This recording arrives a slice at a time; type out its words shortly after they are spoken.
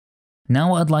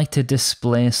Now I'd like to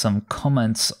display some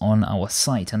comments on our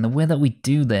site, and the way that we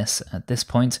do this at this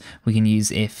point, we can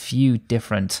use a few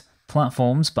different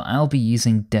platforms, but I'll be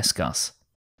using Disqus.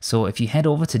 So if you head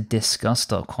over to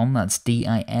disqus.com, that's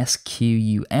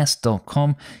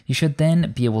disqus.com, you should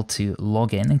then be able to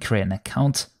log in and create an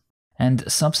account. And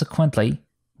subsequently,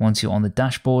 once you're on the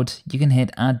dashboard, you can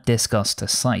hit Add Disqus to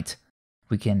Site.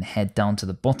 We can head down to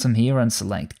the bottom here and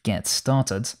select Get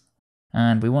Started.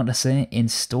 And we want to say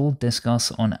Install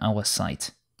Disqus on our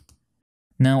site.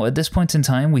 Now at this point in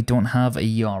time, we don't have a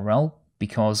URL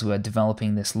because we're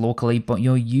developing this locally, but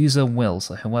your user will.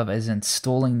 So whoever is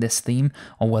installing this theme,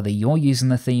 or whether you're using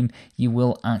the theme, you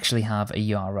will actually have a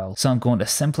URL. So I'm going to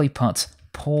simply put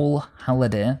Paul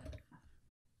Halliday,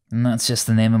 and that's just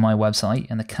the name of my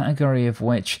website, and the category of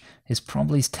which is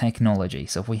probably technology.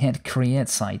 So if we hit Create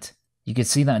Site, you can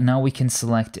see that now we can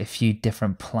select a few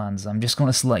different plans. I'm just going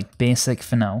to select Basic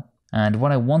for now, and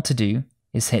what I want to do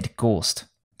is hit Ghost.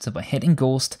 So by hitting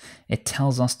Ghost, it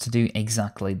tells us to do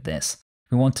exactly this.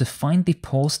 We want to find the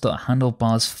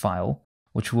post.handlebars file,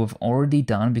 which we've already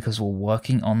done because we're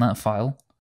working on that file.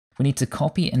 We need to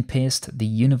copy and paste the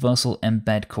universal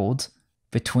embed code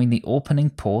between the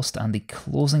opening post and the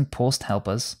closing post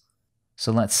helpers.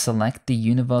 So let's select the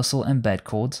universal embed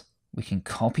code. We can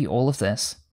copy all of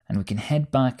this and we can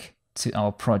head back to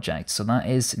our project. So that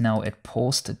is now at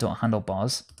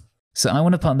post.handlebars. So I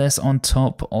want to put this on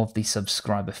top of the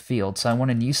subscriber field. So I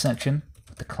want a new section,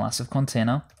 the class of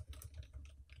container.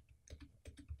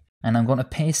 And I'm going to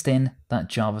paste in that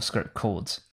JavaScript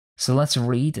code. So let's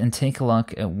read and take a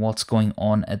look at what's going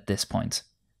on at this point.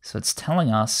 So it's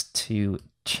telling us to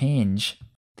change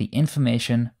the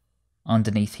information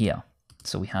underneath here.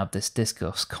 So we have this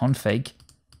Disqus config.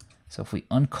 So if we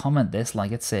uncomment this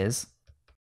like it says,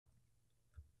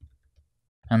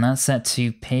 and that's set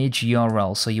to page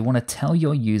URL. So you want to tell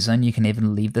your user, and you can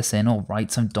even leave this in or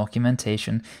write some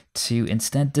documentation to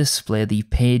instead display the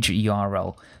page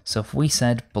URL. So if we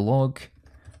said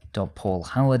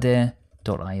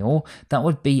blog.paulhalliday.io, that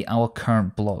would be our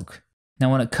current blog.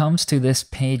 Now when it comes to this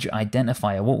page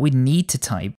identifier, what we need to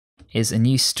type is a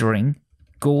new string,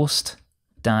 ghost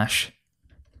dash,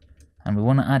 and we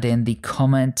want to add in the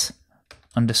comment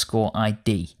underscore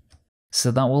ID. So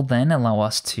that will then allow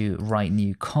us to write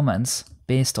new comments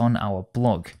based on our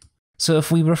blog. So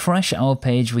if we refresh our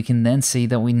page, we can then see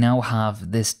that we now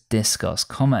have this Disqus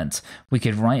comment. We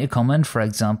could write a comment, for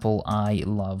example, I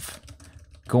love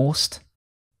Ghost,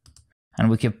 and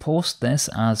we could post this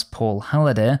as Paul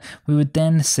Halliday. We would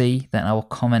then see that our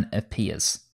comment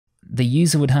appears. The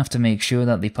user would have to make sure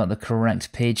that they put the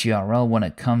correct page URL when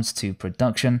it comes to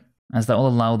production, as that will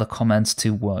allow the comments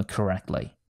to work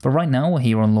correctly. But right now,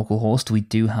 here on localhost, we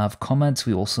do have comments,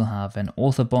 we also have an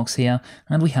author box here,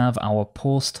 and we have our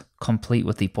post complete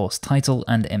with the post title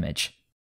and image.